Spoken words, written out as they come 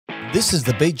This is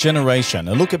The Beat Generation,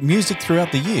 a look at music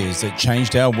throughout the years that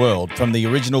changed our world, from the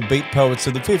original beat poets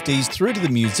of the 50s through to the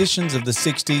musicians of the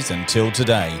 60s until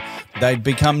today. They've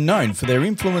become known for their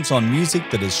influence on music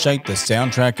that has shaped the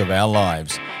soundtrack of our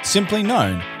lives, simply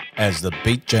known as The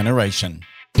Beat Generation.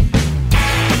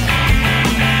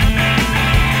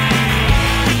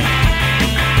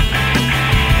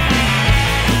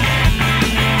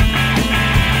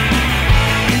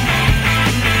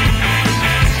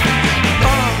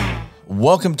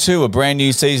 Welcome to a brand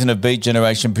new season of Beat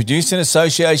Generation, produced in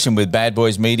association with Bad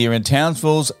Boys Media and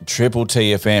Townsville's Triple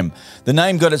TFM. The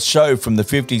name got its show from the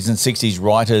 50s and 60s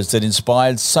writers that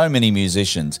inspired so many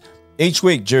musicians. Each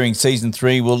week during Season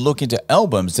 3, we'll look into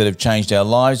albums that have changed our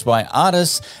lives by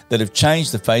artists that have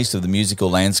changed the face of the musical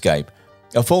landscape.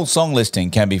 A full song listing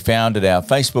can be found at our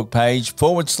Facebook page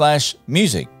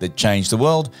 /Music That Changed the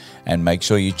World, and make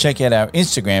sure you check out our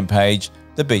Instagram page,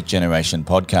 The Beat Generation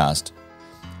Podcast.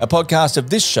 A podcast of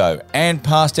this show and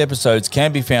past episodes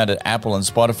can be found at Apple and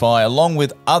Spotify, along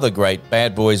with other great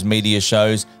Bad Boys Media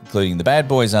shows, including The Bad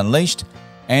Boys Unleashed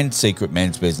and Secret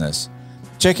Men's Business.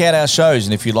 Check out our shows,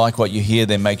 and if you like what you hear,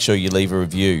 then make sure you leave a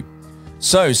review.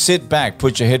 So sit back,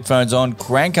 put your headphones on,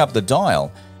 crank up the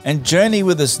dial, and journey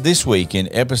with us this week in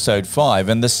Episode 5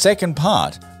 and the second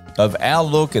part of our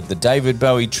look at the David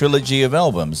Bowie trilogy of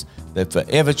albums that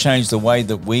forever changed the way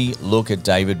that we look at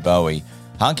David Bowie.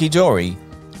 Hunky Dory,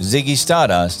 Ziggy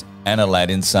Stardust, and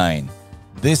Aladdin Sane.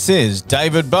 This is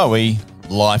David Bowie,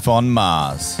 Life on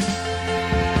Mars.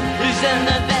 Who's in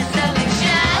the best-selling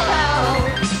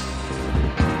show?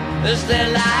 Is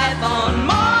there life on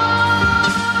Mars?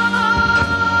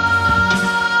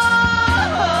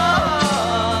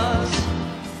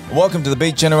 Welcome to the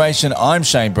Beat Generation. I'm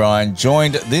Shane Bryan,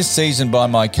 joined this season by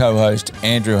my co-host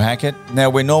Andrew Hackett.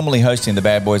 Now, we're normally hosting the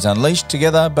Bad Boys Unleashed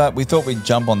together, but we thought we'd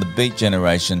jump on the Beat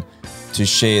Generation to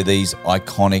share these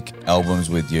iconic albums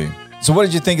with you. So what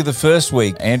did you think of the first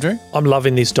week, Andrew? I'm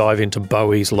loving this dive into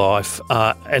Bowie's life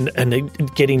and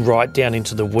getting right down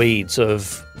into the weeds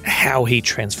of how he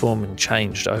transformed and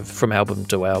changed from album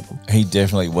to album. He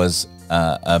definitely was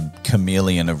a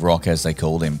chameleon of rock, as they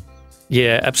called him.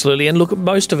 Yeah, absolutely. And look,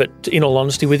 most of it, in all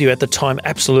honesty with you, at the time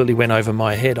absolutely went over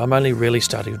my head. I'm only really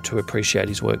starting to appreciate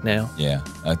his work now. Yeah,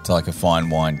 it's like a fine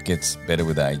wine, gets better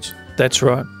with age. That's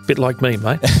right. Bit like me,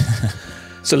 mate.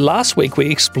 So last week we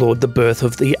explored the birth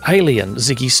of the alien,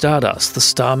 Ziggy Stardust, the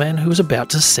starman who was about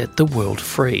to set the world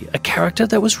free, a character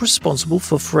that was responsible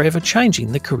for forever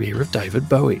changing the career of David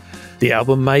Bowie. The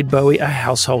album made Bowie a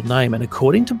household name, and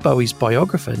according to Bowie's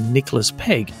biographer, Nicholas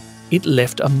Pegg, it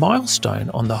left a milestone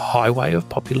on the highway of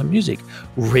popular music,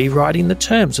 rewriting the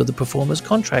terms of the performer's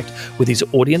contract with his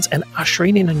audience and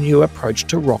ushering in a new approach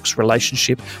to rock's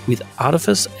relationship with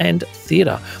artifice and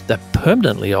theatre that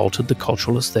permanently altered the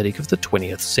cultural aesthetic of the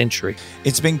 20th century.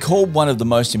 It's been called one of the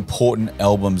most important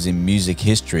albums in music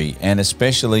history, and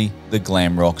especially the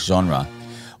glam rock genre.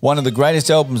 One of the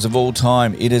greatest albums of all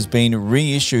time, it has been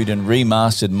reissued and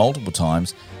remastered multiple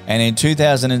times, and in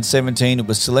 2017 it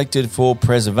was selected for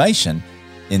preservation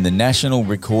in the National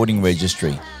Recording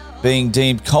Registry, being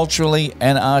deemed culturally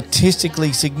and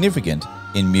artistically significant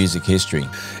in music history.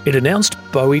 It announced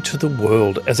Bowie to the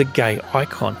world as a gay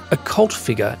icon, a cult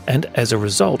figure, and as a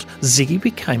result, Ziggy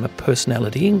became a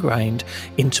personality ingrained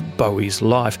into Bowie's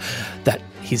life. That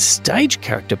his stage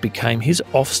character became his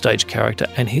off-stage character,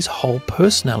 and his whole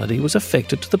personality was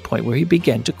affected to the point where he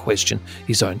began to question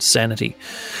his own sanity.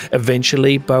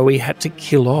 Eventually, Bowie had to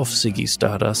kill off Ziggy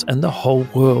Stardust, and the whole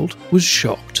world was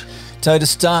shocked. So to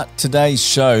start today's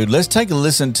show, let's take a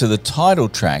listen to the title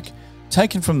track,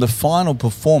 taken from the final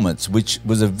performance, which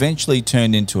was eventually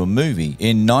turned into a movie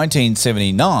in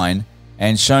 1979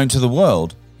 and shown to the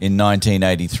world in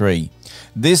 1983.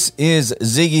 This is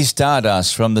Ziggy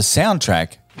Stardust from the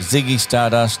soundtrack Ziggy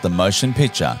Stardust, the motion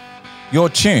picture. You're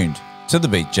tuned to the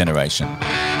Beat Generation.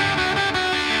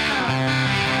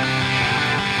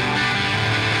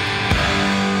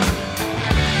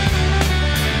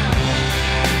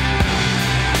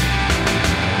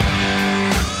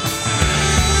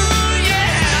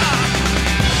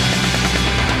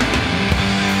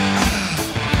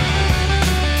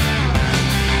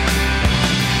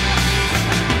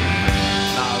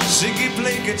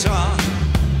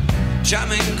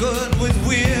 Jamming good with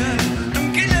weird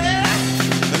and killer.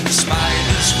 And the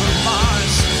spiders from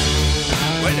Mars,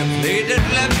 when he played it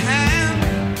left hand,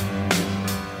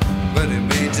 but he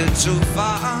made it too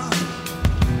far,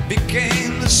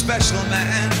 became the special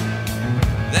man.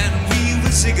 Then we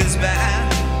were Ziggy's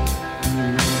band.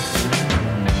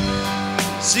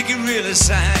 Ziggy really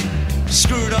sang,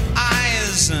 screwed up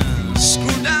eyes and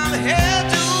screwed down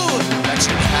hairdo that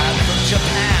you had from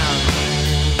Japan.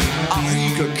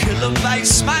 lullaby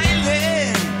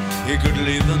smiling, he could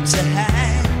leave them to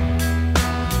hang.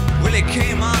 Well, he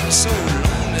came on so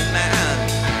lonely, man,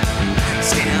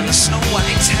 hands down a snow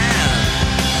white tan.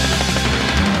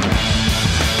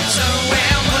 So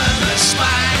where were the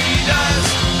spiders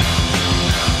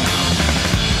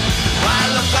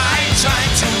while the fire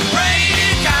tried to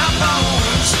break our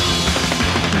bones?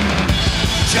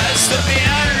 Just to be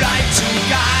a light to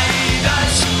guide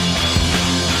us.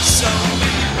 So we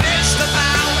missed the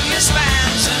bow in his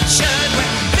pants and shirt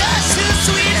with just his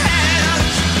sweet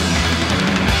hands.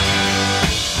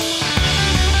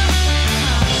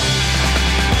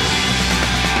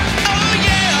 Oh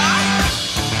yeah.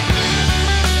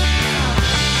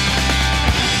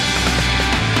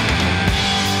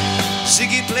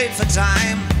 Ziggy played for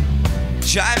time,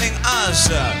 jiving us.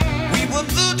 We were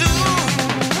voodoo.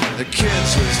 The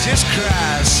kids was just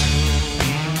crass.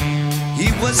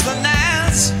 He was the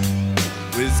Nas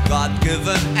with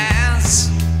God-given ass,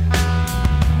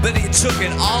 but he took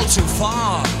it all too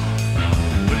far.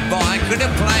 But boy, could he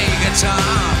play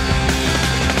guitar.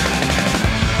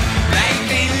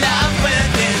 Making love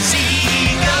with his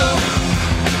ego.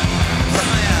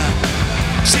 Oh yeah.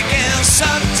 She gets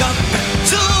sucked up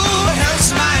into his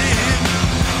mind.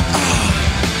 Oh,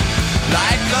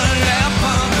 like a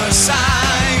leper messiah.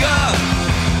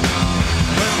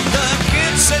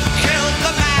 Had killed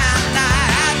the man, I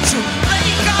had to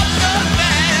break up the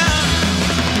band.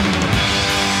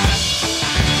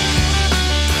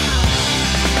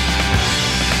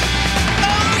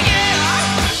 Oh yeah.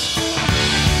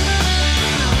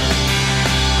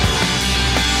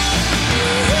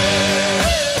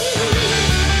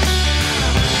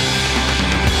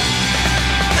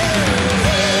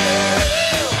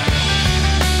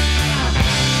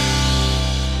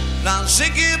 Now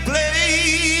Ziggy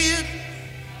played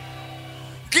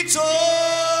guitar.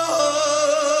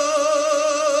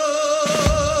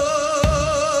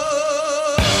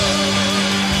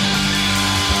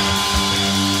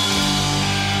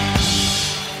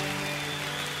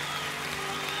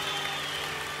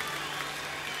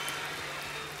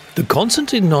 The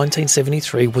concert in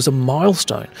 1973 was a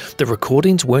milestone. The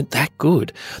recordings weren't that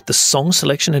good. The song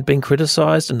selection had been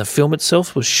criticised and the film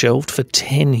itself was shelved for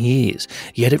 10 years.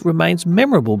 Yet it remains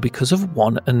memorable because of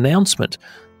one announcement: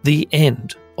 the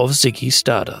end of Ziggy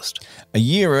Stardust. A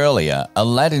year earlier,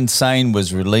 Aladdin Sane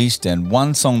was released, and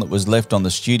one song that was left on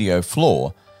the studio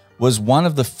floor was one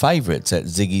of the favourites at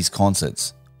Ziggy's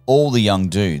concerts, All the Young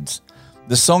Dudes.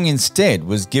 The song instead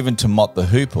was given to Mott the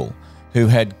Hoople, who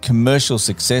had commercial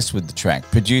success with the track,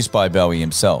 produced by Bowie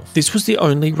himself. This was the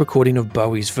only recording of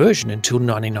Bowie's version until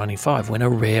 1995, when a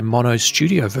rare mono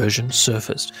studio version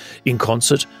surfaced. In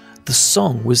concert, the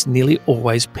song was nearly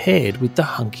always paired with the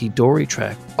hunky-dory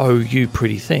track, Oh You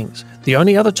Pretty Things. The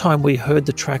only other time we heard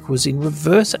the track was in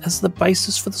reverse as the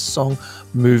basis for the song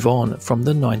Move On from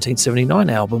the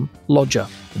 1979 album Lodger.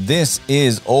 This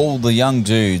is All the Young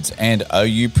Dudes and Oh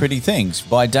You Pretty Things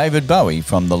by David Bowie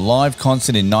from the live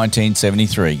concert in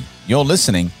 1973. You're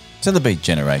listening to The Beat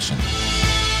Generation.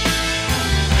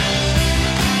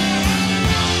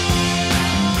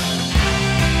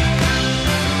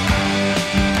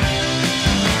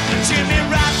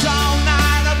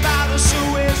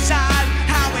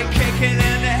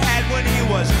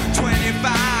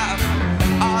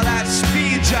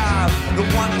 The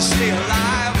one to stay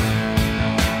alive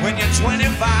when you're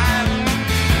 25.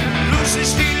 Lucy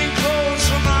stealing clothes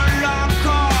from unlocked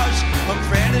cars. Her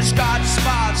friend has got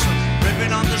spots from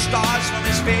ripping on the stars from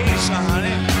his face,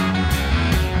 honey.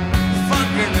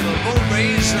 Funky little boat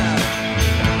racer.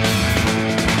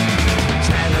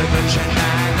 Television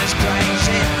man is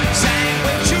crazy. Sang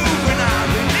with juvenile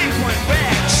delinquent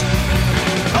Rex.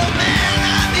 Oh man,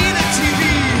 I need a TV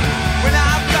when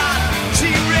I've got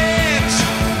T-Rex.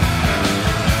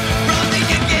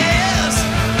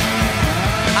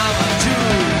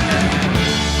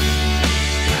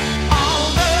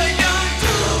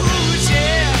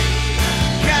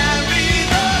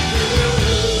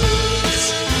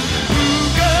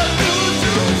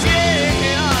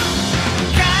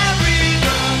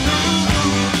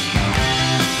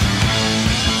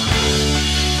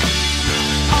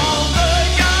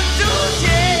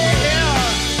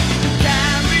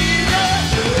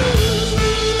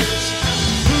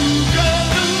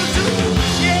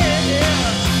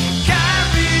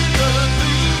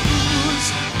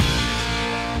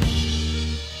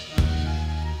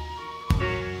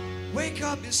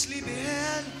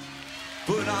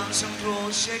 Some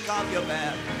clothes, shake off your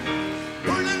bed.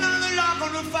 Put another log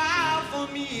on the fire for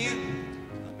me.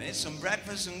 I made some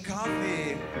breakfast and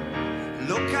coffee.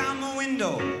 Look out my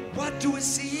window, what do I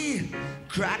see?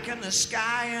 crack in the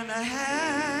sky and a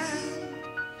hand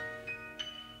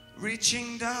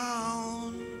reaching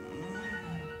down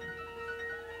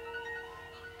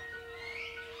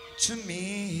to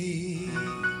me.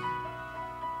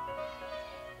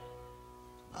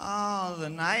 Oh, the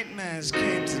nightmares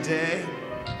came today,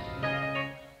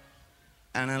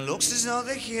 and it looks as though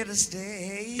they're here to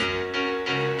stay.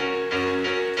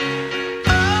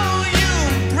 Oh, you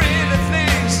pretty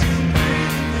things,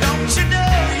 don't you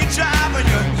know you're driving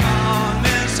your car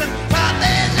missing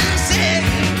fathers and say,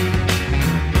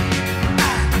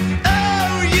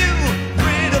 oh, you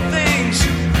pretty things,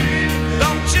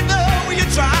 don't you know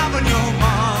you're driving your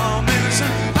mom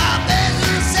missing fathers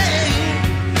and say,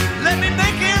 let me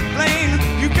make it plain,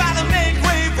 you gotta make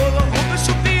way for the hope is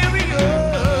superior.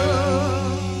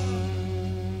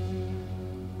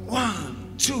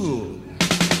 One, two.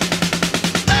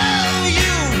 Oh,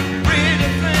 you pretty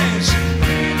things,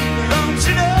 don't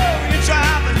you know you're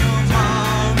driving your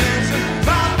mom missing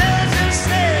fathers and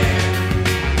say,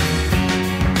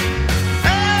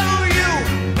 oh, you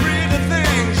pretty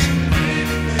things,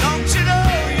 don't you know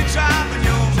you're driving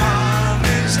your mom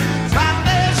missing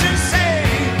fathers and say,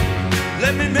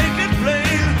 let me make it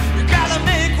plain, you gotta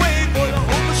make way for the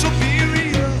hope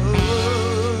superior.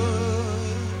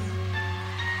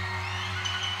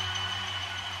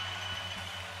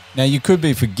 Now, you could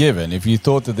be forgiven if you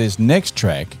thought that this next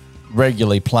track,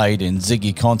 regularly played in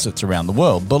Ziggy concerts around the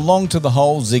world, belonged to the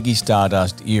whole Ziggy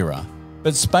Stardust era.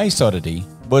 But Space Oddity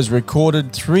was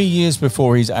recorded 3 years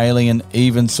before his Alien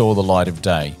even saw the light of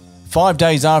day. 5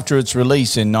 days after its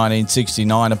release in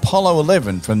 1969, Apollo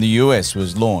 11 from the US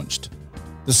was launched.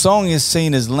 The song is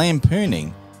seen as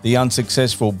lampooning the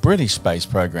unsuccessful British space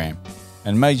program,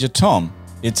 and Major Tom,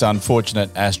 its unfortunate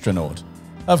astronaut.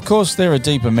 Of course, there are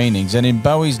deeper meanings, and in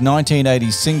Bowie's 1980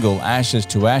 single Ashes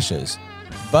to Ashes,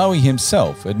 Bowie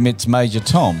himself admits Major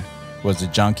Tom was a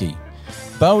junkie.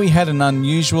 Bowie had an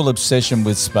unusual obsession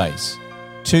with space.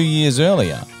 2 years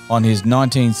earlier, on his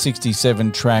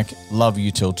 1967 track Love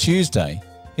You Till Tuesday,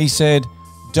 he said,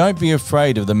 "Don't be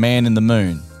afraid of the man in the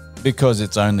moon, because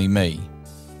it's only me."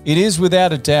 It is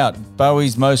without a doubt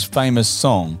Bowie's most famous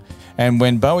song, and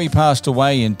when Bowie passed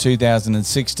away in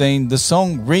 2016, the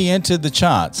song re-entered the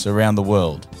charts around the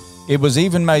world. It was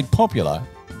even made popular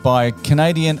by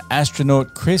Canadian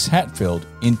astronaut Chris Hadfield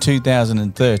in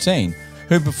 2013,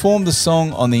 who performed the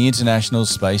song on the International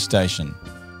Space Station.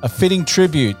 A fitting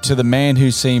tribute to the man who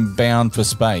seemed bound for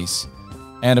space.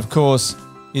 And of course,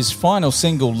 his final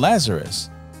single, Lazarus,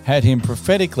 had him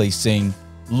prophetically sing,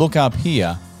 "Look up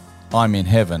here, I'm in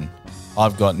heaven,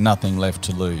 I've got nothing left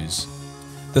to lose."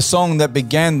 The song that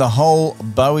began the whole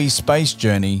Bowie space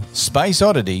journey, Space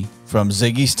Oddity, from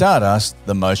Ziggy Stardust,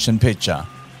 the motion picture.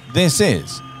 This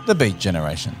is The Beat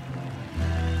Generation.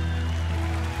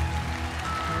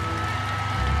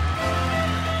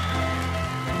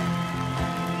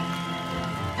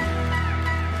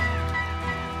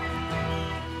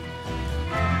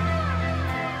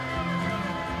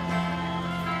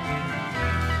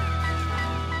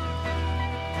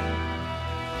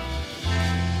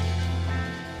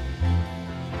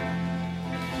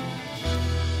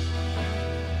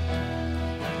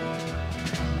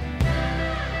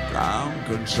 Ground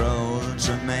control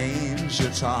to Major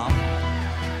Tom.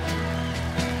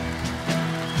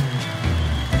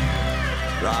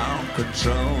 Ground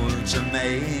control to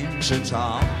Major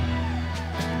Tom.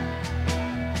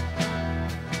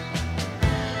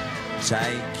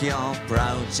 Take your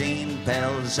protein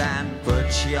pills and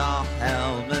put your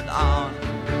helmet on.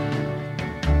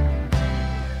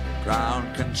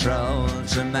 Ground control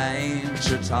to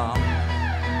Major Tom.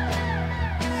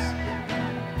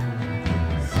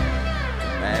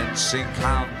 Commencing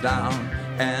countdown,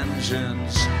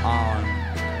 engines on.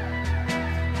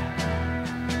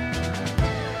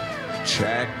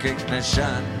 Check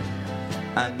ignition,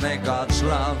 and may God's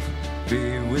love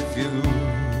be with you.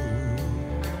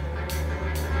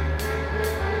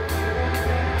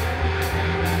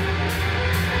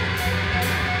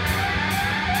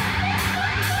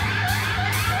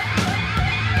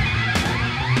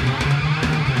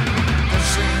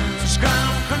 This is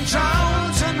ground control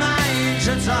to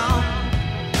Major Tom.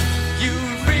 You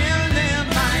really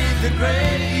made the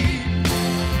grade.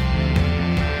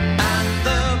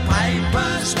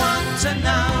 Papers want to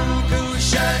know whose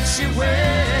shirts you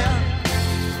wear.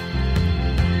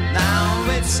 Now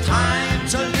it's time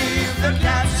to leave the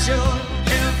capsule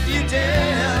if you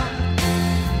dare.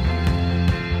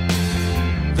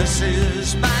 This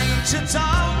is Major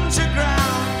Tom to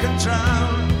ground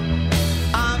control.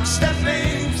 I'm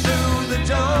stepping through the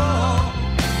door,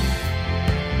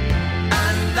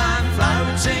 and I'm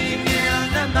floating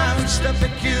in the most of the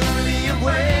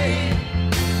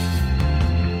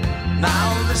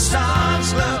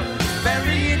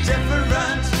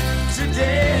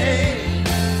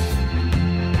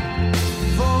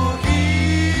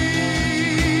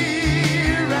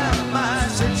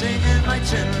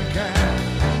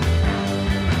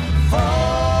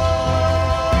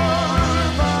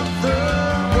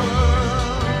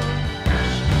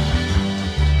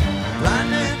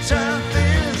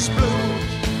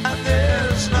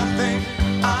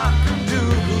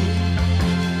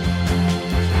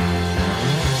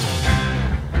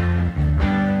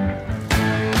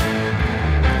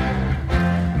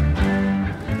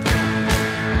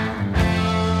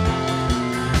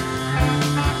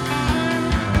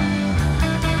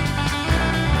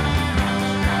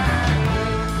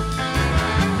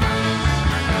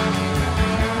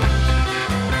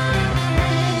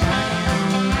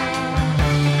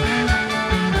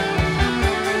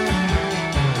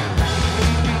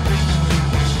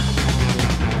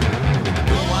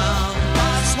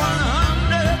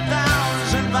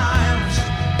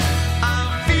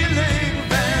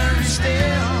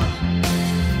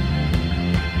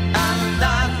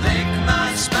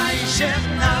ship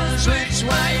knows which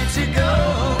way to go.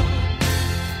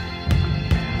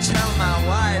 Tell my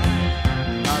wife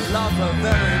I love her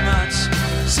very much.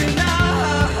 She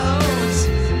knows.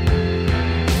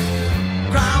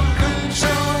 Ground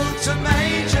control to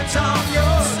Major Tom.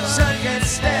 Your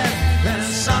circuit's dead. There's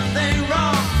something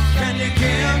wrong. Can you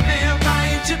give me a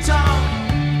Major Tom?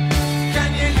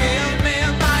 Can you give me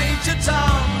a Major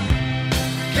Tom?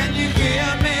 Can you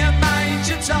give me a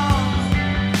Major Tom?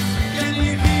 Can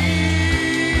you hear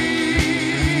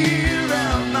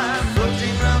around my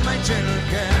floating around my gentle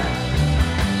cat?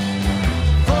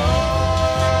 Fall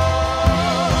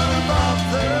above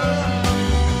the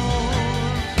moon.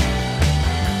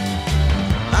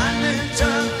 And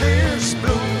into this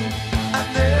blue, and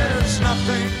there's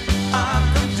nothing I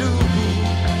can do.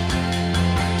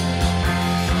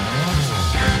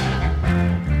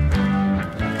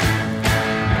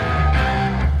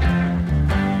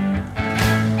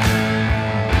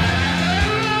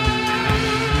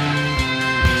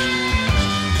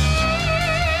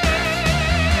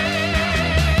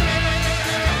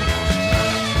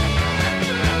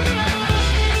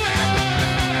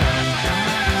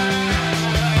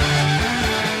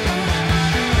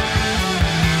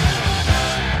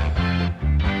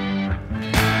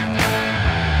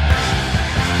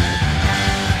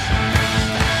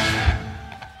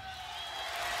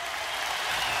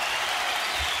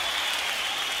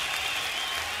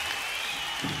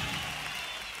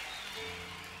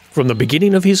 From the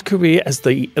beginning of his career as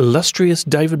the illustrious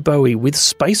David Bowie with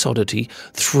Space Oddity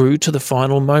through to the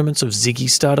final moments of Ziggy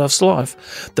Stardust's life,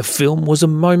 the film was a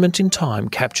moment in time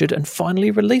captured and finally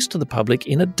released to the public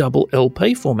in a double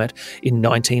LP format in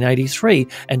 1983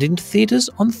 and in theatres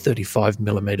on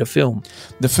 35mm film.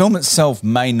 The film itself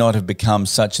may not have become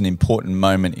such an important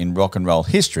moment in rock and roll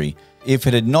history if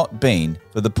it had not been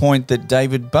for the point that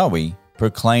David Bowie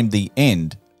proclaimed the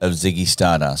end of Ziggy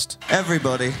Stardust.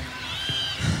 Everybody,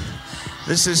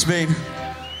 this has been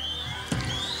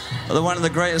one of the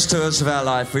greatest tours of our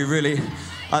life. We really...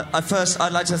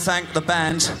 I'd like to thank the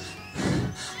band.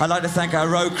 I'd like to thank our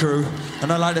road crew.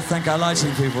 And I'd like to thank our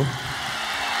lighting people.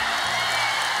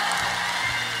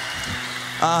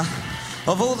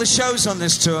 Of all the shows on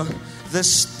this tour,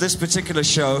 this particular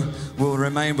show will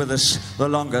remain with us the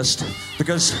longest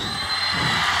because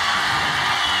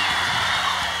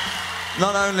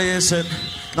not only is it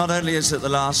the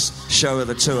last show of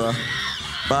the tour,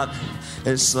 but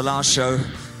it's the last show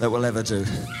that we'll ever do.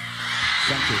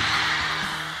 Thank you.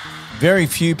 Very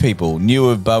few people knew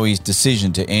of Bowie's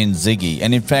decision to end Ziggy,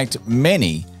 and in fact,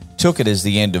 many took it as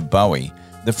the end of Bowie.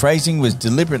 The phrasing was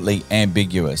deliberately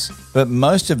ambiguous, but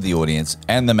most of the audience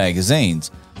and the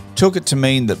magazines took it to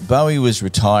mean that Bowie was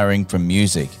retiring from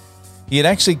music. He had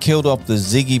actually killed off the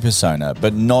Ziggy persona,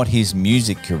 but not his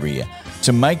music career,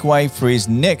 to make way for his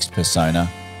next persona,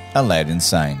 a lad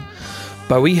insane.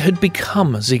 Bowie had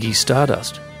become Ziggy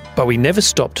Stardust. Bowie never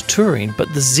stopped touring, but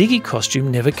the Ziggy costume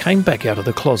never came back out of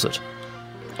the closet.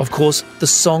 Of course, the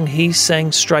song he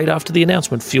sang straight after the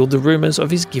announcement fueled the rumours of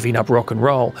his giving up rock and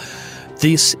roll.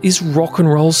 This is rock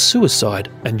and roll suicide,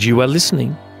 and you are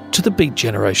listening to The Beat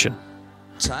Generation.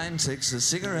 Time takes a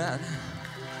cigarette,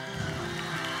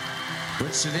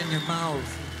 puts it in your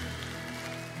mouth,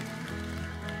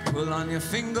 pull on your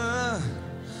finger,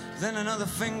 then another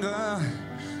finger,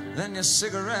 then your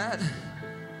cigarette.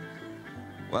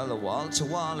 Well, the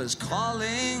wall-to-wall is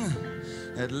calling.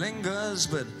 It lingers,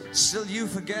 but still you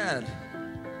forget.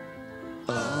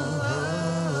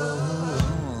 Oh,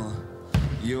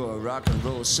 you're a rock and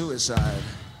roll suicide.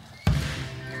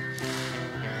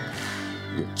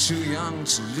 You're too young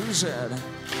to lose it,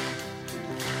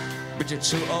 but you're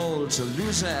too old to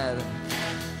lose it.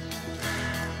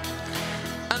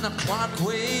 And the clock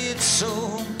waits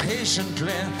so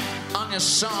patiently on your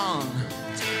song.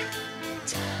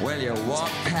 Well, you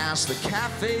walk past the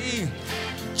cafe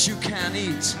that you can't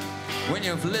eat when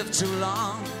you've lived too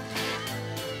long.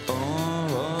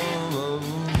 Oh,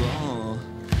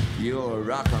 you're a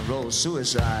rock and roll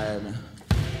suicide.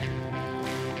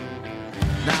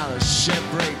 Now the ship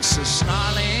breaks are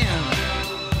snarling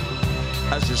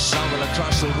as you stumble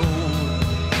across the room.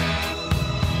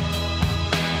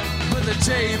 But the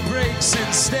day breaks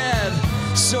instead,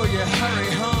 so you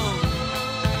hurry home.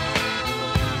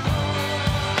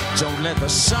 Don't let the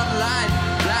sunlight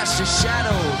blast your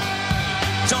shadow.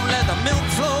 Don't let the milk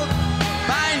float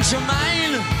bind your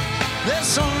mind. They're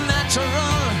so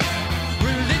natural,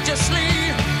 religiously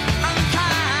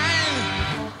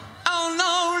unkind. Oh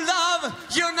no, love,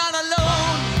 you're not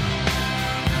alone.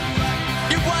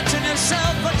 You're watching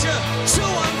yourself, but you're too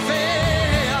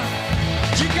unfair.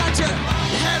 You got your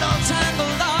head all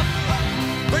tangled up,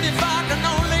 but if I can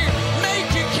only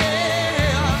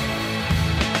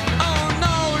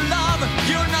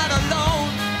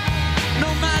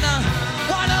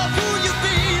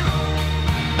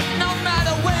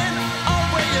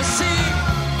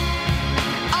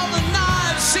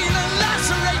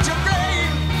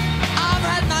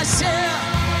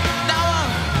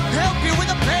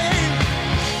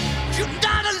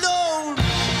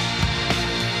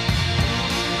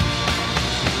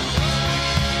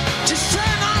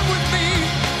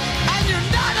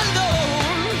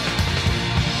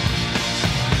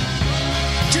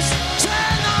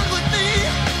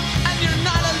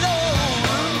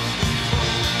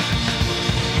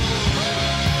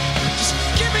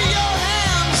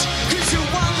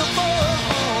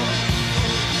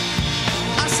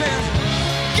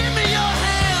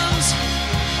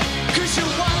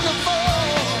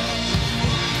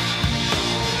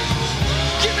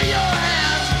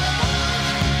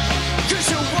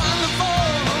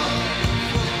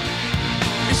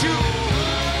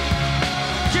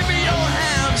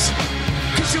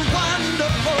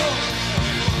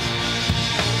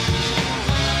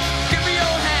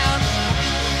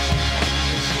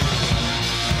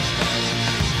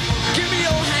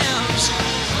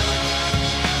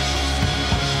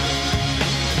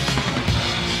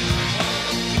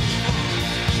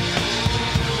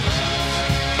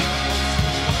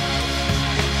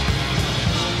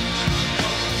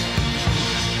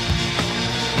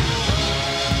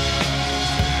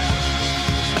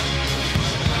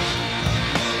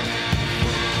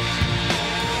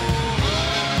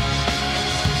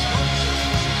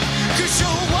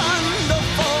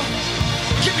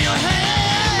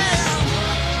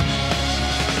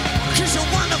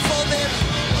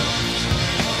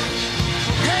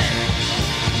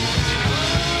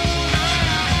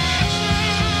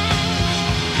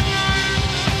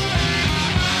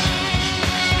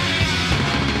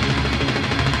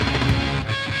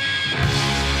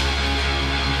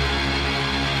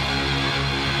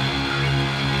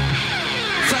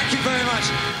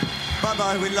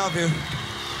Bowie, we love you.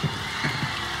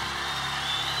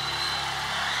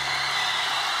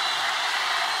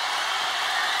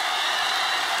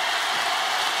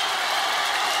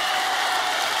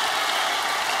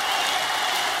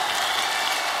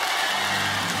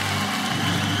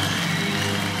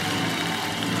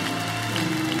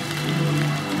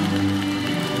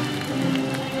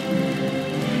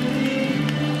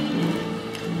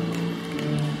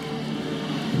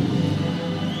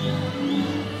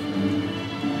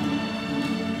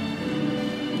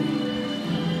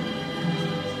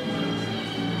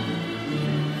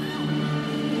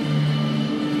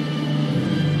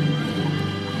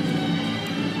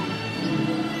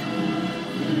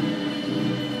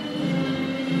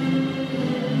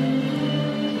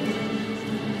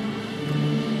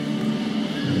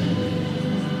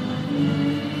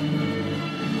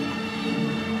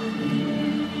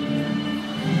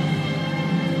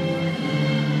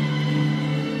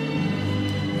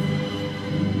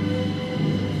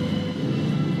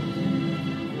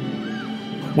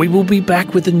 We will be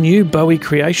back with a new Bowie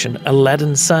creation,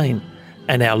 Aladdin Sane,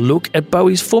 and our look at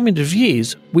Bowie's formative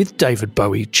years with David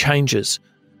Bowie Changes.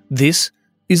 This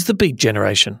is The Beat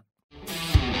Generation.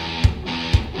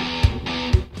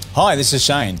 Hi, this is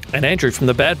Shane. And Andrew from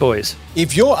the Bad Boys.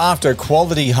 If you're after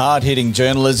quality, hard-hitting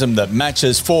journalism that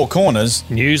matches four corners,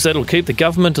 News that'll keep the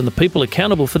government and the people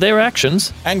accountable for their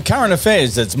actions, and current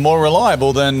affairs that's more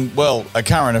reliable than, well, a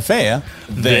current affair,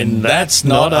 then that's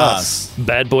not us.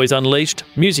 Bad Boys Unleashed,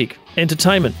 music,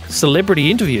 entertainment, celebrity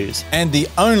interviews. And the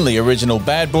only original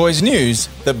Bad Boys news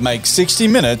that makes 60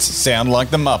 Minutes sound like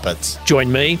the Muppets. Join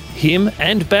me, him,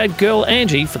 and bad girl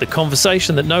Angie for the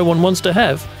conversation that no one wants to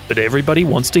have, but everybody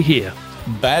wants to hear.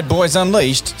 Bad Boys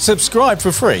Unleashed, subscribe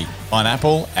for free on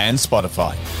Apple and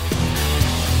Spotify.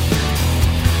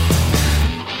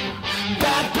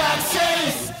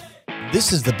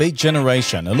 This is The Beat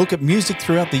Generation, a look at music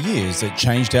throughout the years that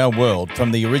changed our world,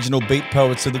 from the original beat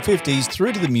poets of the 50s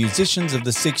through to the musicians of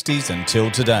the 60s until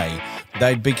today.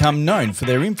 They've become known for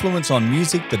their influence on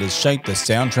music that has shaped the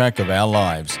soundtrack of our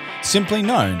lives, simply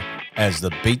known as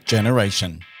The Beat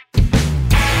Generation.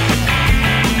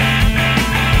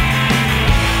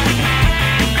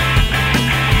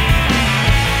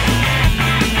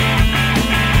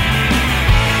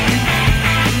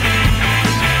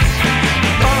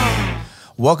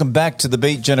 Welcome back to The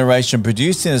Beat Generation,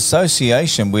 produced in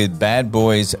association with Bad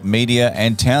Boys Media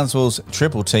and Townsville's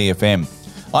Triple T FM.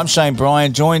 I'm Shane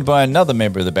Bryan, joined by another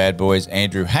member of the Bad Boys,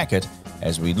 Andrew Hackett,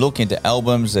 as we look into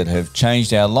albums that have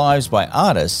changed our lives by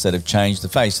artists that have changed the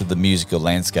face of the musical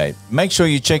landscape. Make sure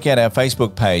you check out our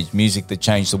Facebook page, Music That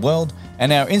Changed the World,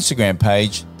 and our Instagram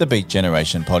page, The Beat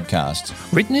Generation Podcast.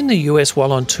 Written in the US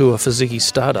while on tour for Ziggy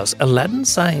Stardust, Aladdin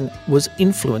Sane was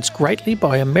influenced greatly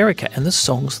by America, and the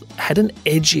songs had an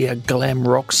edgier glam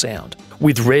rock sound.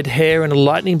 With red hair and a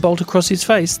lightning bolt across his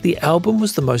face, the album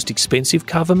was the most expensive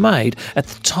cover made at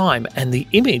the time, and the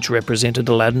image represented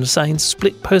Aladdin Sane's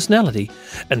split personality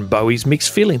and Bowie's mixed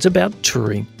feelings about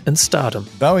touring and stardom.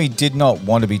 Bowie did not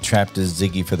want to be trapped as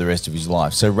Ziggy for the rest of his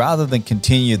life, so rather than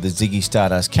continue the Ziggy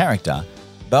Stardust character,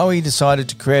 Bowie decided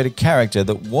to create a character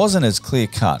that wasn't as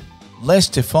clear-cut, less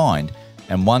defined,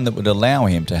 and one that would allow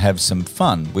him to have some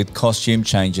fun with costume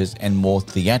changes and more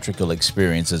theatrical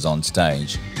experiences on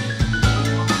stage.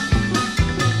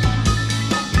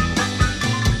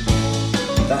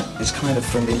 That is kind of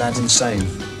from the Aladdin Sane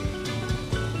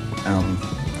album.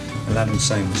 Aladdin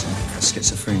Sane was a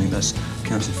schizophrenic. That's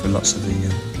accounted for lots of the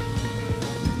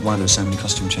why there were so many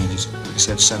costume changes. Because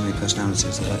he had so many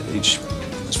personalities that each,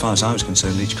 as far as I was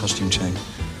concerned, each costume change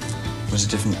was a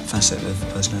different facet of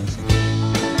personality.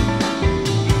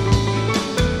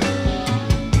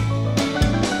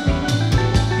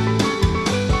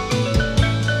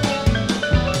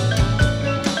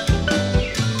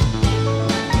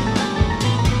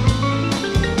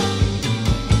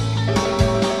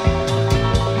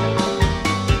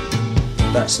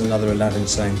 That's another Aladdin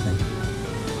Sane thing.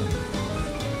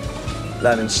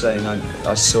 Aladdin Sane,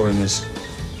 I saw him as,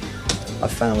 I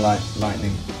found a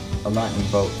lightning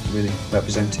bolt really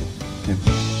represented him.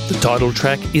 The title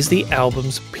track is the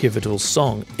album's pivotal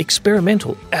song,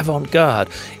 experimental, avant-garde,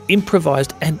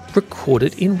 improvised and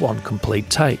recorded in one complete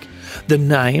take. The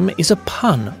name is a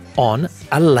pun on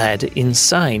Aladdin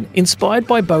Insane, inspired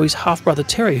by Bowie's half-brother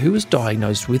Terry, who was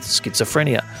diagnosed with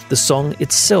schizophrenia. The song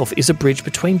itself is a bridge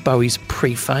between Bowie's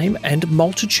pre-fame and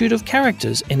multitude of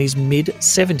characters and his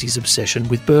mid-70s obsession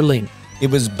with Berlin. It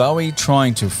was Bowie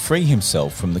trying to free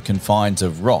himself from the confines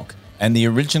of rock, and the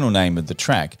original name of the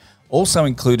track also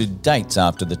included dates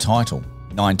after the title: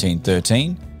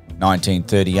 1913,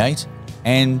 1938,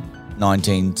 and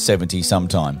 1970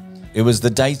 sometime. It was the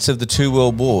dates of the two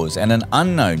world wars and an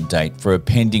unknown date for a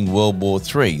pending World War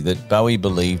III that Bowie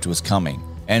believed was coming.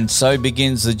 And so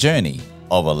begins the journey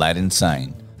of Aladdin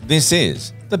Sane. This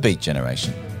is the Beat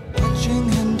Generation.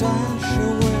 Watching him dash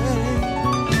away,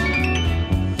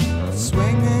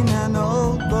 swinging an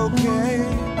old bouquet,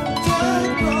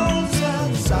 dead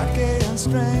roses, sake and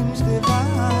strange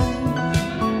divine.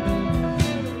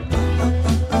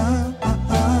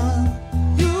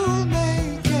 You'll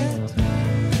make it.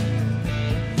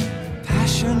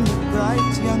 Passion with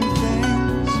bright young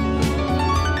things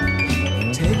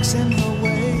takes him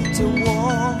away to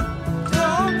war.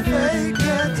 Don't fake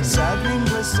it, saddening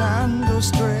glissando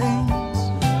strings.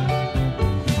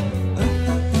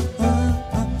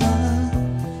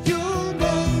 You'll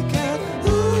make it.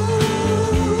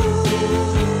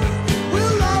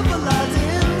 We'll love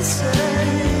Aladdin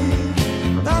sane.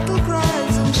 Battle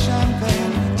cries and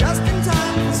champagne, just in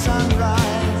time for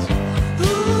sunrise.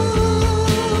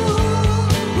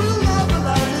 We'll love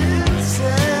Aladdin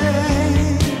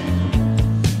sane.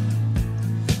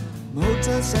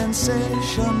 Motor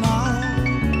sensational.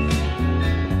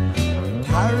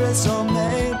 Paris or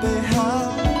maybe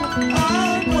hell.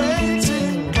 I'm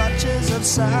waiting, clutches of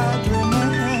sad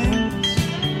remains.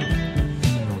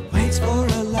 Waits for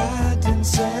Aladdin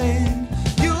sane.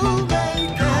 You'll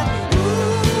make it.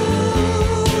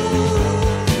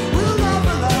 We'll love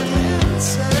Aladdin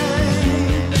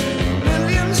sane.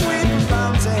 Millions weep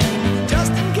fountain,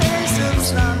 just in case of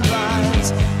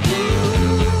sunrise.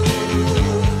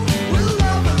 We'll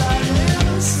love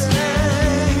Aladdin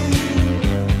sane.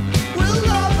 We'll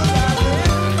love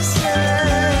Aladdin sane.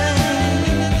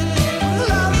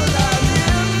 We'll love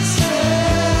Aladdin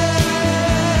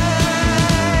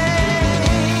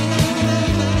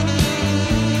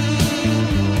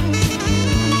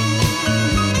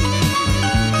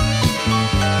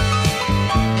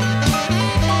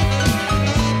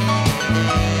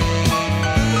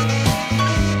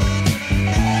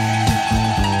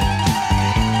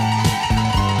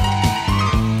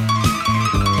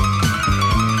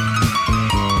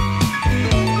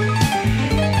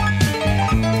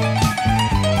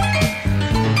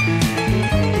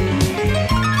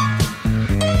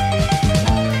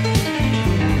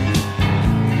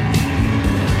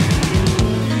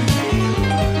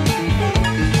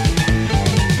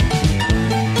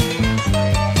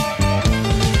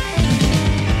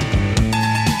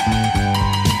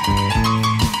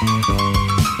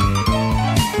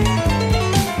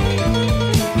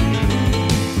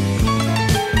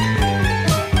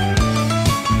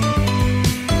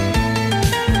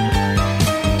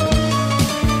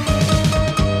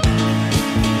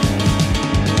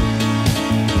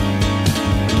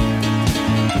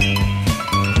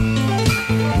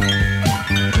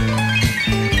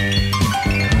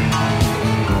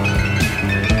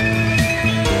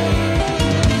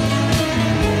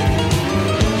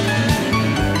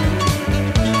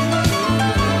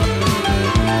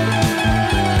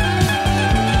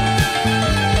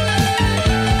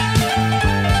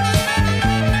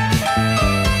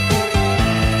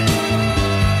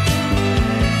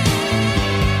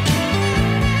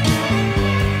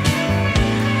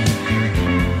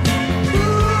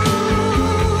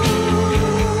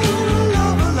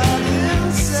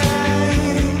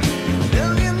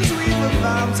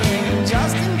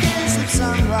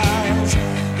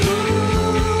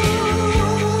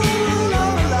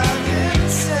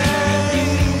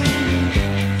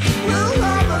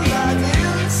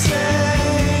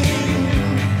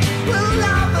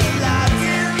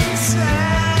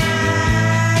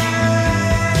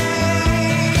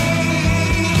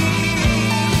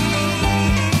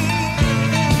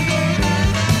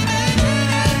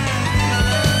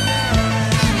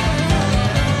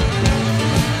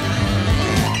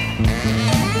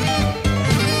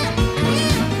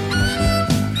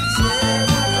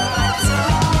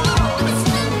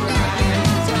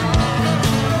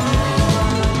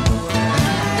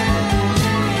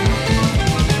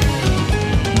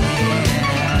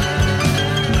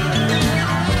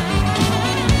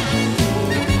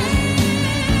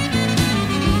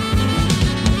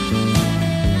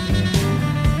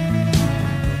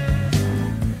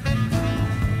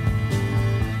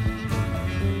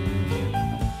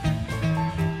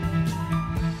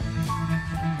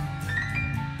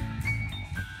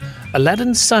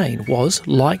Aladdin Sane was,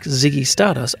 like Ziggy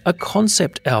Stardust, a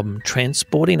concept album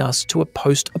transporting us to a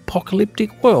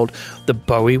post-apocalyptic world that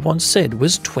Bowie once said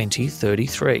was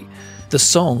 2033. The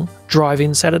song,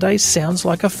 Drive-In Saturday, sounds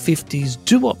like a 50s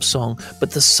doo-wop song,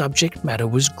 but the subject matter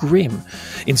was grim.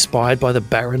 Inspired by the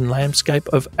barren landscape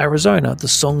of Arizona, the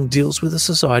song deals with a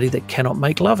society that cannot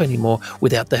make love anymore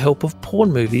without the help of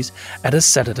porn movies at a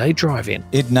Saturday drive-in.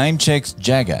 It name-checks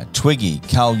Jagger, Twiggy,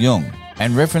 Carl Jung,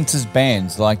 and references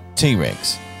bands like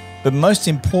T-Rex. But most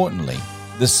importantly,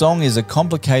 the song is a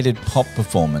complicated pop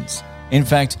performance. In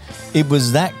fact, it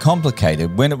was that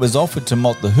complicated when it was offered to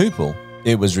Mott the Hoople,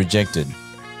 it was rejected.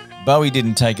 Bowie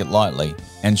didn't take it lightly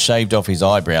and shaved off his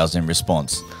eyebrows in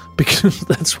response. Because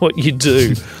that's what you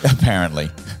do. Apparently.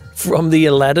 From the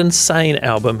Aladdin Sane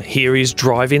album, here is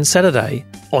Drive-In Saturday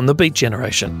on the Beat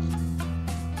Generation.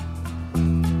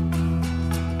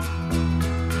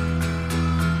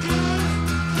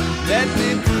 Let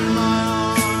me put my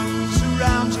arms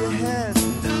around your head.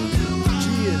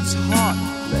 Gee, it's hot,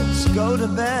 let's go to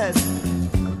bed.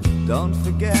 Don't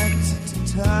forget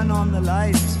to turn on the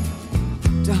light.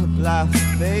 Don't laugh,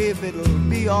 babe, it'll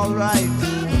be alright.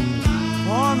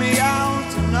 Pour me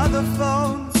out another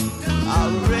phone.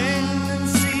 I'll ring and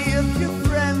see if your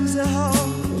friends are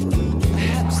home.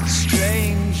 Perhaps the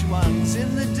strange ones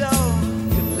in the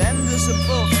dome can lend us a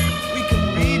book we can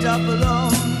read up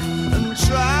alone and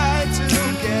try to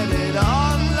get it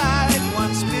on like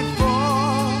once before.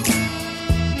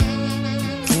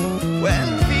 When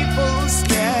people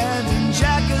stared in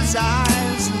Jagger's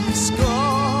eyes and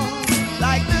score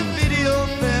like the video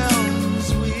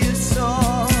films we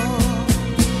saw.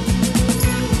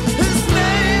 His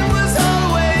name was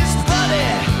always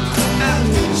Buddy, and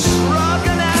he'd shrug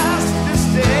and ask to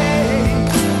stay.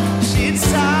 She'd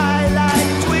sigh like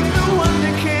Twig the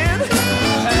Wonder Kid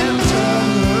and turn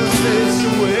her face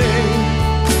away.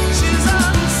 She's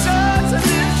uncertain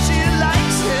if she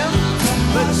likes him,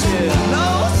 but she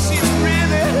knows she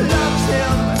really loves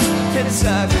him. It's a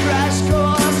crash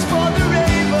course for the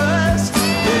ravers.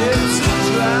 It's a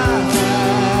drive-in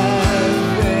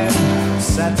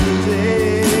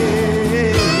Saturday.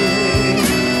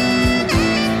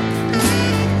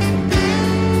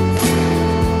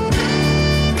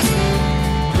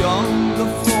 Young the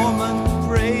foreman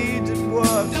prayed at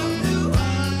work.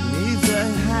 Neither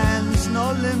hands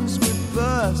nor limbs would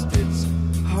burst. It's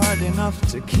hard enough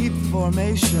to keep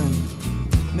formation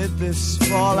amid this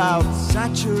fallout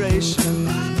saturation.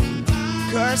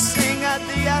 Cursing at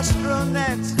the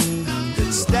astronet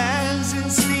that stands in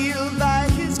steel by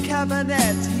his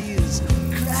cabinet. He's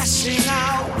crashing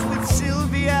out with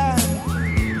Sylvia,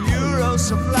 Euro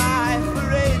supply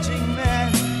for aging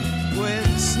men.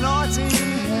 With snorting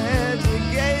head he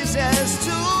gazes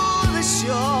to the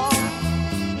shore.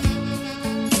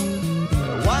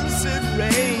 Once it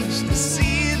raged, the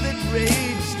sea that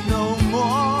raged no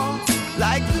more,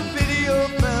 like the video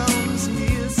films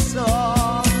he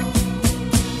saw.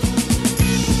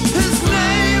 His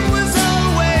name was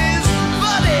always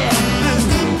Buddy, and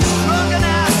drunk and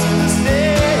asked to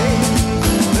stay.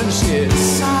 Then she'd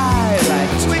sigh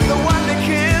like Twig the Wonder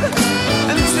Kid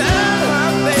and turn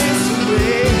her face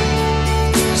away.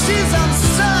 She's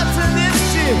uncertain if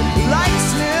she likes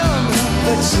him,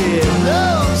 but she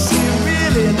knows she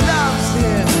really loves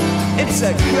him. It's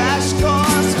a crash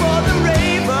course for the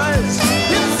ravers.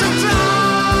 It's a drive-in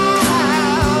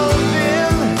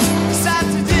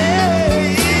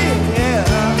Saturday.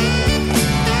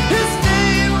 His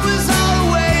name was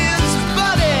always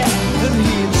Buddy, and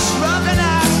he'd shrug and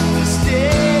ask to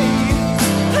stay.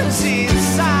 And she'd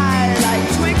sigh like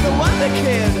Twig the Wonder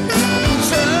Kid and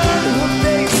turn her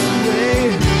face away.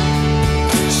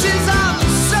 She's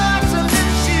uncertain if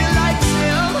she likes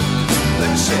him,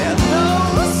 but she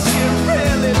knows she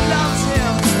really loves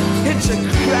him. It's a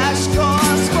crash course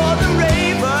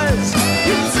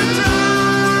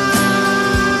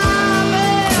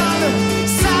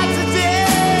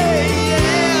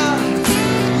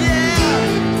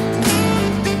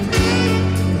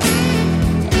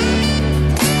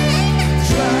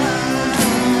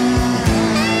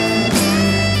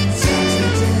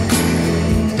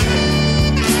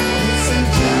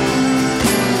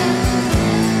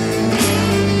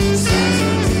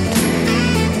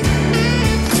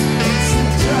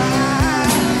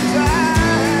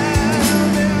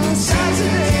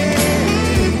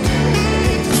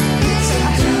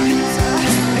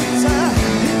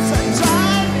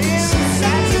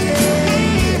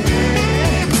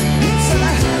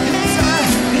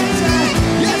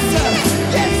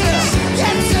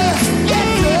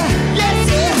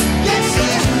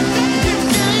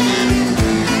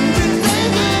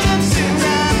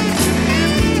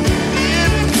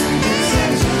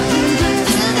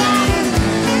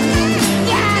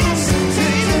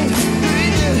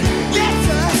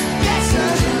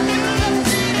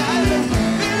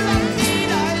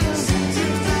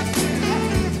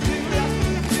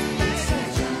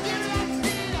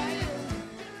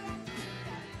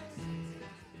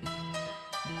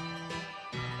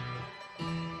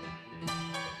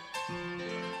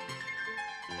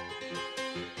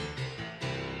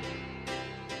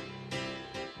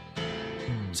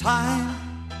Time,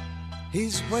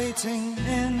 he's waiting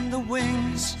in the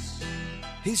wings.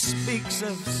 He speaks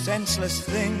of senseless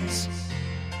things.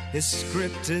 His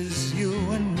script is you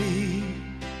and me.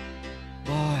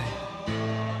 Boy,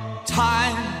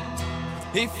 time,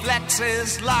 he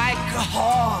flexes like a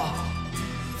whore,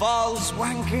 falls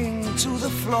wanking to the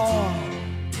floor.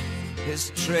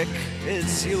 His trick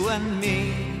is you and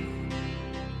me.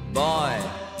 Boy,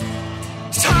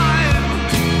 time,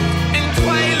 in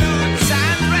quaaludes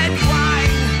and red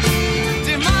wine,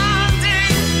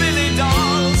 demanding Billy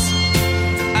dolls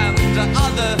and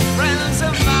other friends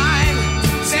of mine.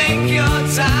 Take your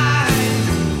time.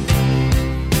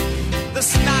 The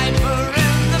sniper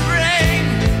in the brain,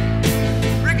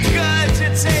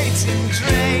 regurgitating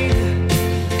drain,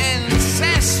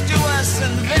 incestuous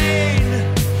and vain,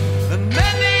 and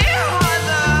many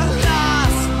other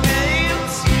last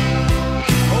names.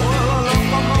 Oh, look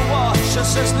on my watch,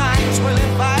 just as nights will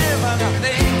invite, and I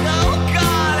think, oh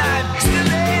God, I'm still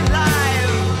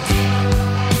alive.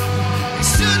 It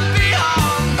should be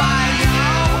on by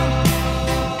now.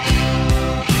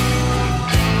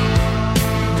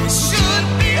 It should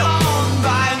be on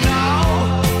by now.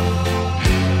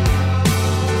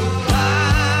 La,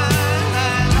 la,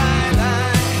 la, la,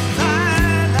 la,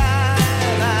 la,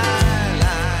 la,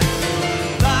 la.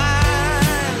 La,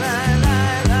 la, la,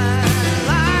 la, la,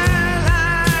 la,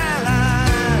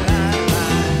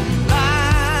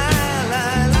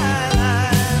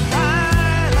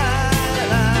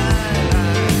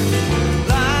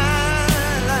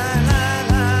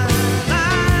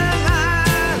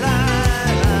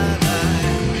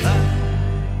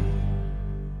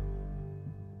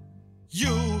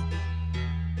 You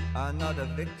are not a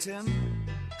victim.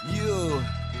 You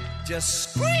just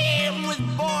scream with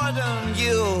boredom.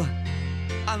 You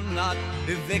are not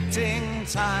evicting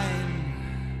time.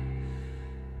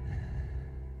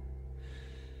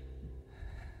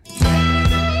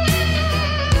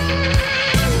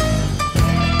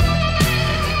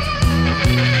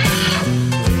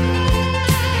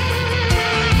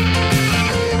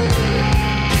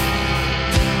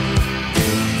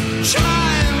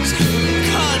 Chimes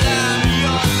cut and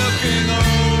you're looking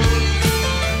old.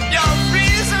 Your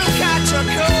reason catch a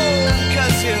cold,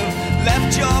 'cause you've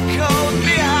left your coat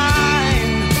behind.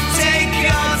 Take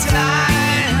your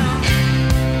time.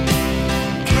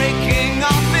 Breaking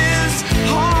off is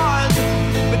hard,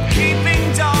 but keeping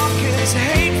dark is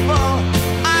hateful.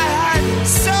 I had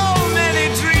so many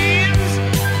dreams,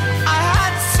 I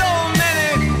had so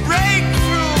many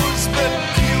breakthroughs, but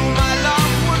you, my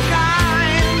love, were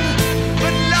kind.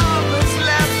 But love has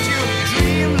left you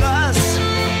dreamless.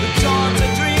 The door to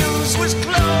dreams was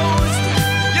closed.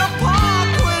 Your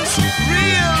park was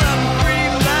real and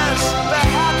greenless.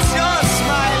 Perhaps you're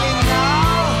smiling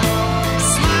now,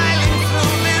 smiling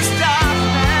through this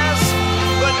darkness.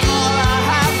 But all I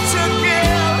have to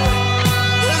give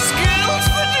is guilt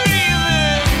for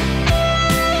dreaming.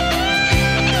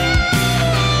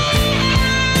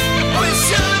 We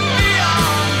should be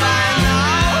on by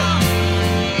now.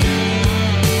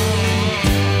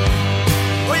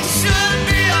 We should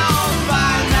be on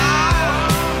by now.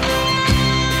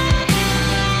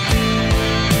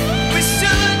 We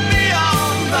should be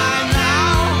on by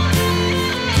now.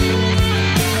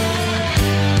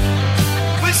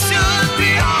 We should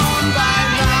be on by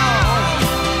now.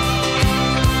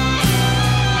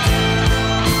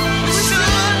 We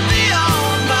should be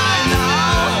on by now.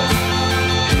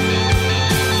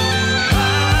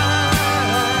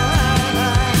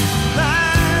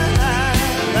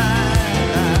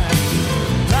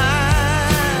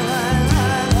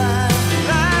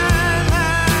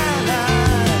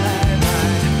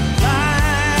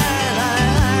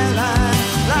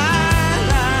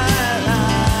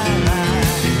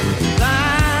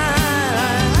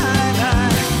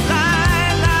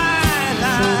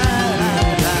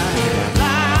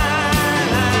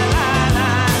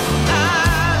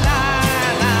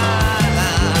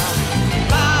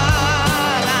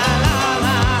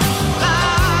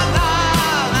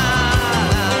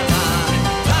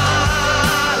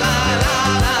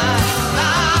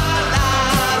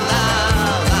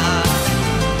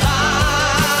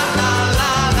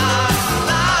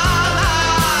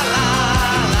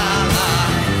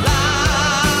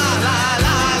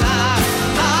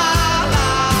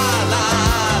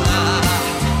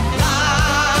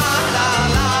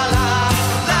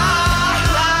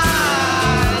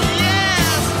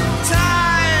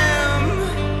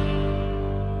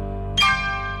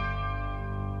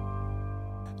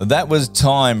 That was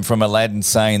Time from Aladdin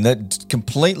Sane that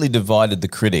completely divided the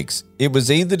critics. It was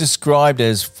either described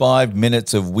as 5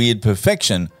 minutes of weird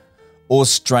perfection or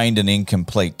strained and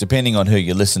incomplete, depending on who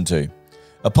you listen to.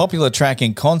 A popular track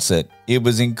in concert, it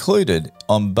was included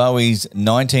on Bowie's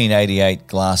 1988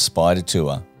 Glass Spider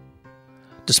Tour.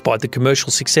 Despite the commercial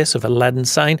success of Aladdin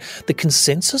Sane, the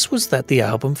consensus was that the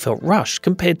album felt rushed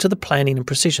compared to the planning and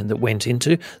precision that went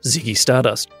into Ziggy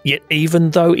Stardust. Yet even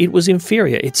though it was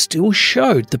inferior, it still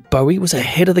showed that Bowie was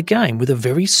ahead of the game with a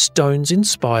very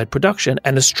Stones-inspired production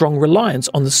and a strong reliance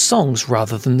on the songs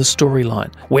rather than the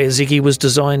storyline. Where Ziggy was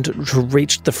designed to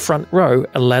reach the front row,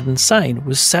 Aladdin Sane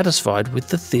was satisfied with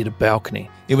the theatre balcony.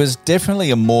 It was definitely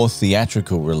a more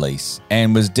theatrical release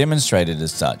and was demonstrated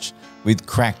as such with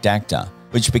Cracked Actor,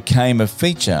 which became a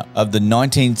feature of the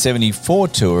 1974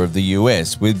 tour of the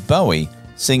US with Bowie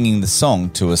singing the song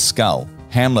to a skull,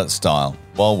 Hamlet style,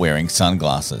 while wearing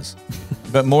sunglasses.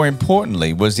 But more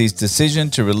importantly was his decision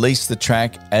to release the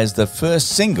track as the first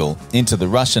single into the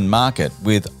Russian market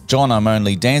with John I'm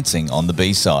Only Dancing on the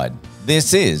B-side.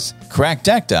 This is Cracked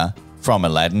Actor from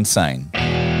Aladdin Sane.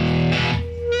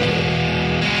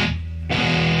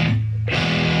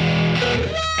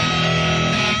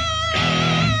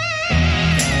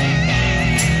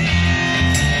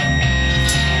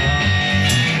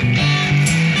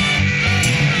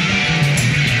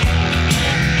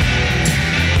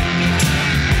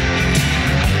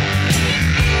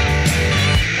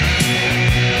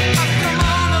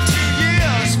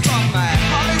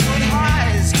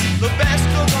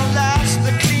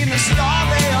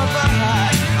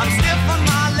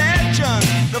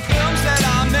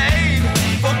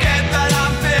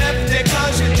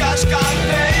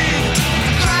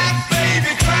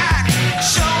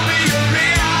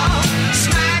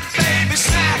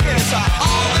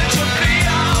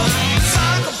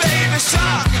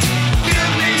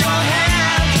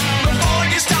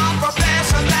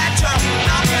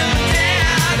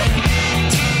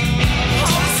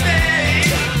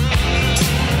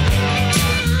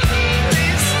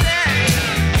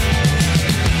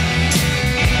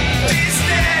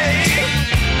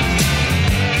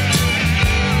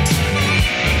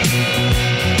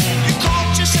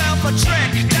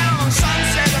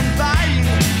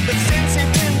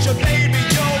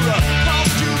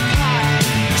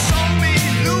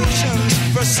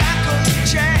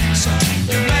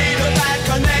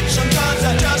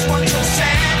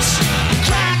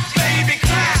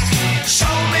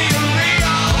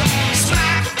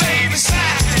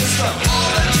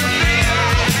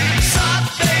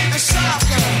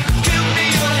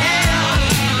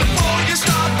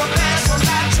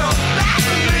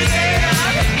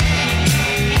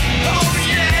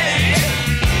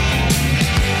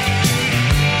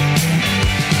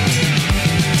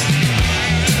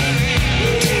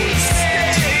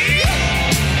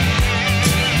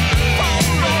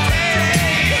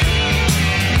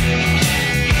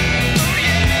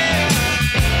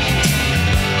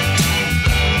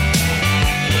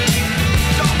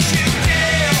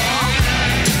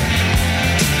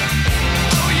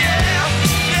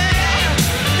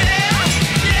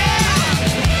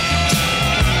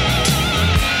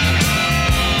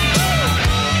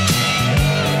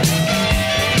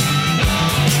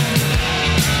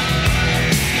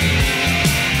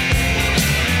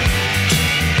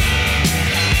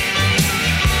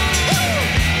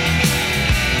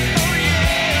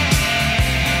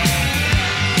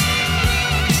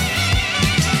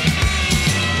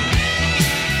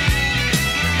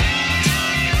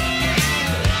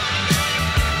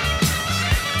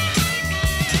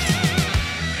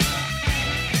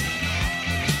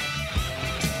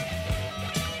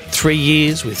 "3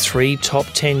 years with 3 top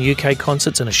 10 UK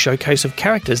concerts and a showcase of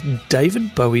characters,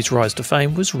 David Bowie's rise to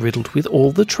fame was riddled with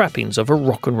all the trappings of a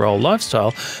rock and roll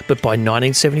lifestyle, but by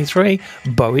 1973,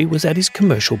 Bowie was at his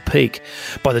commercial peak.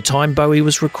 By the time Bowie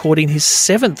was recording his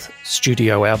 7th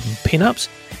studio album, Pin-Ups,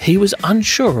 he was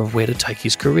unsure of where to take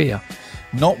his career.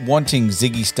 Not wanting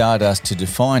Ziggy Stardust to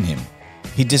define him,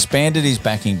 he disbanded his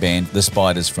backing band, the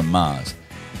Spiders from Mars,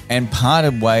 and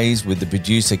parted ways with the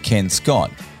producer Ken Scott,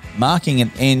 marking an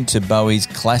end to Bowie's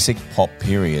classic pop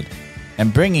period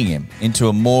and bringing him into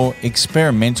a more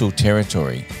experimental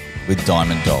territory with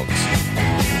Diamond Dogs.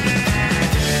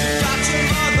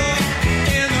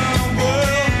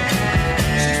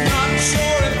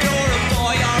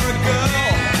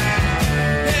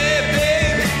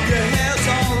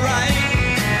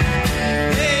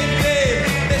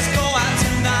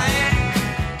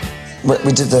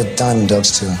 We did the Diamond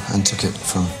Dogs tour and took it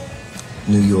from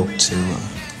New York to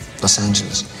Los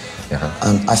Angeles. Yeah.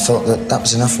 And I felt that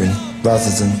was enough, really, rather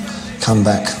than come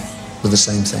back with the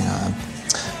same thing. I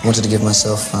wanted to give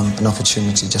myself an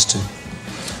opportunity just to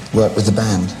work with the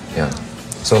band. Yeah.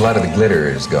 So a lot of the glitter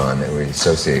is gone that we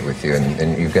associate with you,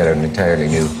 and you've got an entirely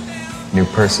new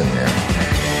person now.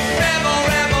 Rebel,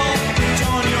 rebel, put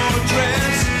on your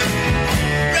dress.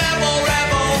 Rebel,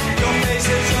 rebel, your face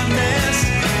is a mess.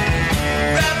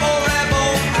 Rebel, rebel,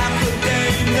 how could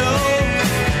they know?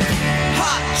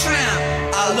 Hot tramp,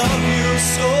 I love you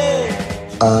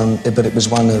so. But it was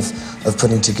one of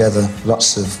putting together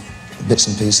lots of bits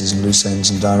and pieces and loose ends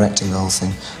and directing the whole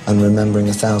thing and remembering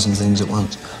 1,000 things at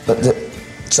once.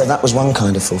 So that was one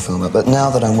kind of fulfillment. But now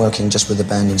that I'm working just with the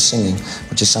band and singing,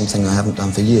 which is something I haven't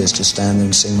done for years, just stand there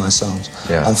and sing my songs,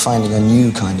 I'm finding a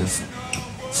new kind of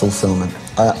fulfillment.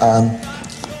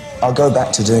 I'll go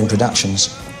back to doing productions.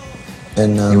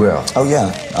 You will? Oh,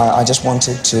 yeah. I just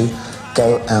wanted to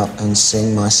go out and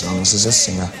sing my songs as a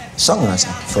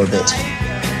singer-songwriter for a bit.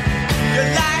 You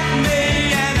like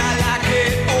me and I like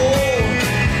it all.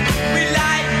 We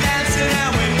like dancing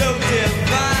and we look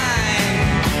divine.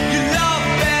 You love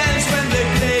bands when they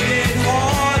play it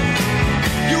hard.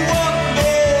 You want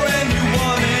more and you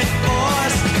want it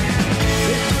fast.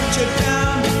 They put you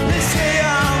down, they say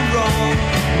I'm wrong.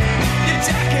 You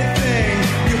jacket thing,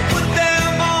 you put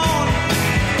them on.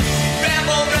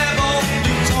 Rebel, rebel,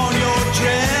 you torn your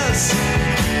dress.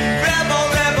 Rebel,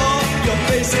 rebel, your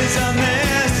face is a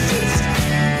mess.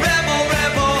 Rebel,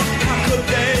 rebel, how could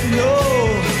they know?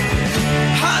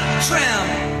 Hot tramp,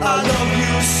 I love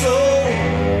you so.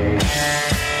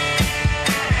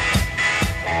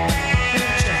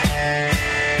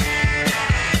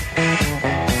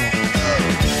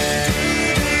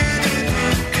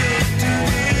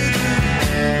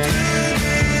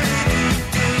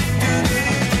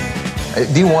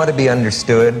 Do you want to be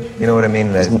understood? You know what I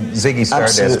mean? That Ziggy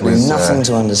Stardust Absolutely was nothing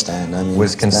to understand. I mean,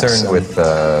 was concerned that's, with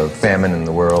famine in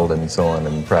the world and so on,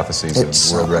 and prophecies of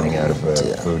the world running out of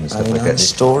food and stuff like I'm a that.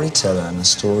 storyteller and a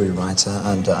story writer,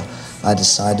 and I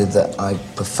decided that I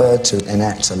preferred to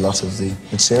enact a lot of the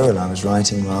material I was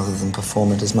writing rather than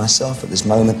perform it as myself. At this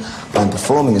moment, I'm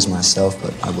performing as myself,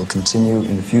 but I will continue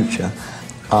in the future,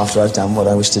 after I've done what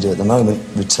I wish to do at the moment,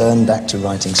 return back to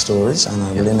writing stories, and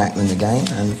I will enact them again,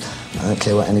 and I don't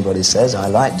care what anybody says, I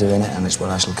like doing it, and it's what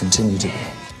I shall continue to do.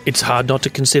 It's hard not to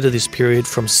consider this period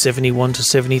from 71 to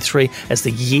 73 as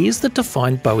the years that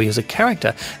defined Bowie as a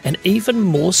character, and even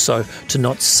more so to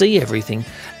not see everything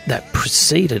that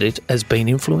preceded it as being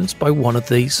influenced by one of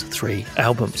these three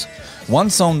albums. One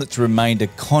song that's remained a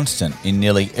constant in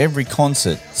nearly every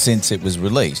concert since it was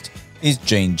released is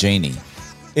Gene Genie.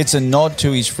 It's a nod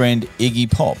to his friend Iggy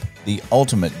Pop, the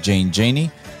ultimate Gene Genie,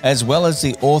 as well as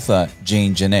the author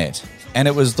Jean Jeanette. And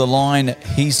it was the line,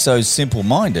 "He's so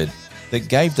simple-minded," that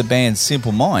gave the band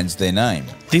Simple Minds their name.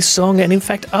 This song, and in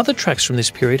fact other tracks from this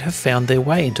period, have found their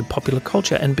way into popular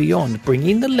culture and beyond,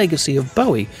 bringing the legacy of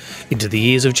Bowie into the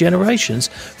ears of generations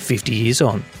 50 years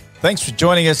on. Thanks for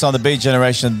joining us on the Beat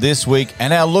Generation this week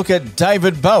and our look at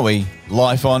David Bowie,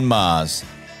 Life on Mars.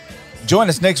 Join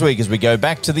us next week as we go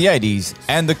back to the 80s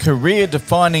and the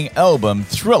career-defining album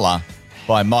Thriller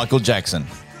by Michael Jackson.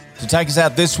 To take us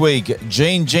out this week,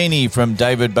 Gene Genie from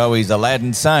David Bowie's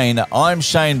Aladdin Sane, I'm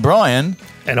Shane Bryan.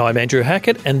 And I'm Andrew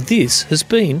Hackett, and this has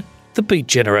been The Beat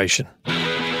Generation.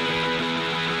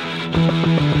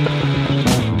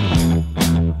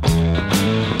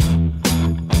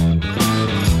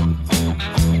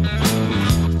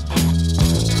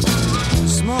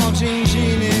 Small Gene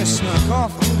Genie snuck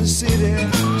off to the city,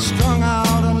 strung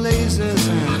out on lasers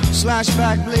and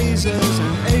slashback blazers,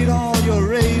 and ate all your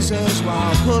razors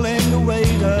while pulling the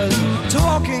waiters,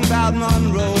 talking about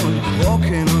Monroe and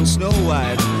walking on Snow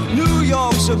White. New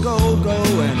York's a go-go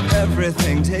and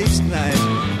everything tastes nice.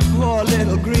 Poor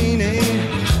little greenie.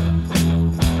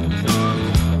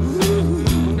 Ooh.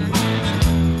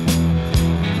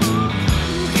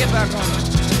 Get back on it.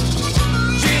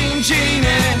 Gene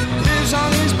Genie lives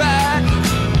on his back.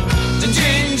 The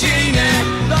Gene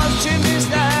Genie loves chimney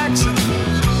stacks.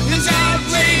 His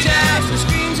outrageous, he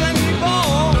screams and he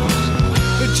falls.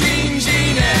 The Gene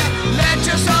Genie, let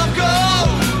yourself go.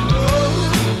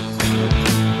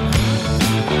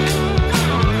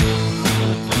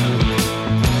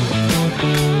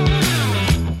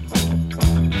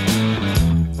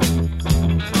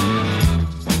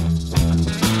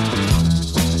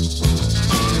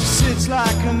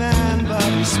 Like a man, but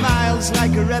he smiles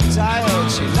like a reptile.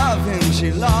 She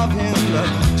love him, but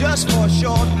just for a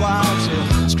short while.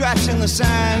 She'll scratch in the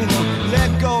sand, won't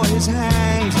let go of his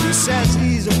hand. He says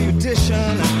he's a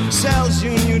beautician, sells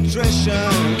you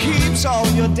nutrition, keeps all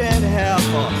your dead hair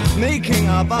for making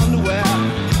up underwear.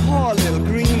 Poor little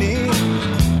greenie.